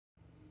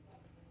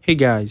Hey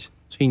guys,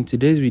 so in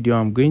today's video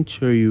I'm going to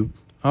show you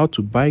how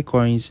to buy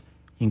coins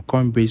in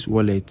Coinbase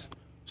Wallet.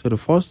 So the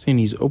first thing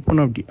is open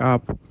up the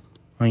app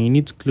and you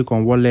need to click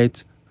on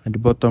wallet at the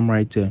bottom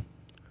right there.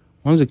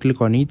 Once you click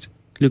on it,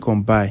 click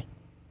on buy.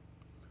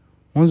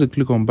 Once you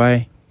click on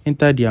buy,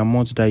 enter the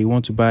amount that you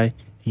want to buy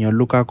in your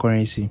local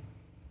currency.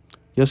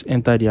 Just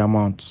enter the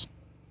amount.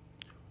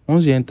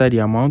 Once you enter the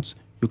amount,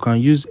 you can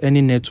use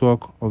any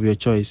network of your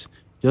choice.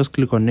 Just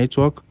click on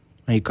network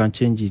and you can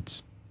change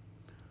it.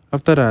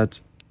 After that,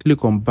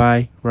 click on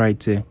buy right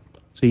there.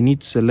 So you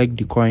need to select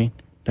the coin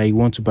that you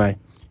want to buy.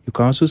 You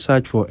can also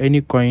search for any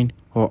coin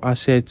or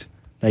asset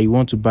that you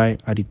want to buy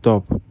at the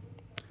top. So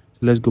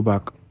let's go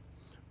back.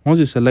 Once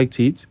you select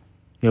it,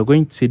 you're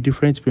going to see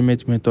different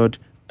payment method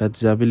that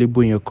is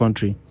available in your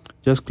country.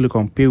 Just click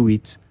on pay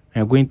with and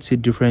you're going to see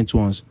different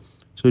ones.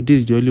 So this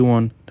is the only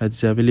one that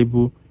is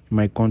available in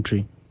my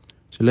country.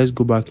 So let's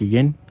go back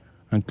again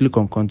and click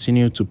on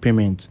continue to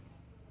payment.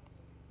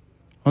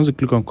 Once you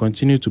click on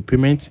continue to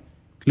payment,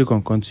 click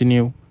on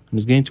continue and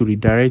it's going to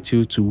redirect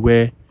you to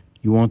where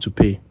you want to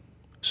pay.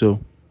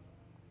 So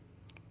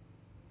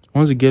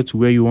once you get to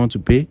where you want to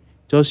pay,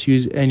 just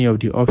use any of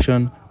the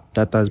option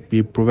that has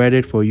been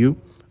provided for you,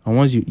 and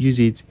once you use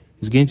it,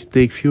 it's going to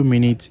take few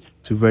minutes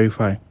to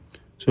verify.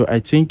 So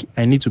I think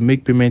I need to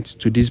make payment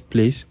to this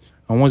place,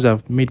 and once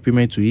I've made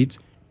payment to it,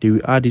 they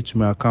will add it to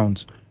my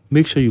account.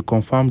 Make sure you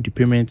confirm the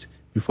payment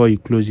before you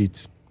close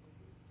it,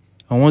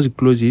 and once you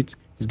close it,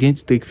 it's going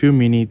to take few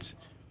minutes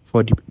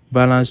for the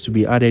balance to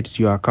be added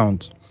to your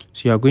account.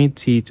 So you are going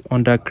to see it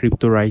under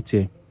crypto right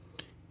here.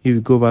 If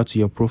you go over to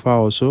your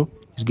profile also,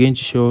 it's going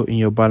to show in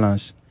your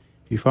balance.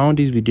 If you found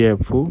this video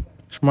helpful,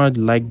 smash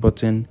the like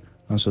button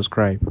and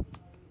subscribe.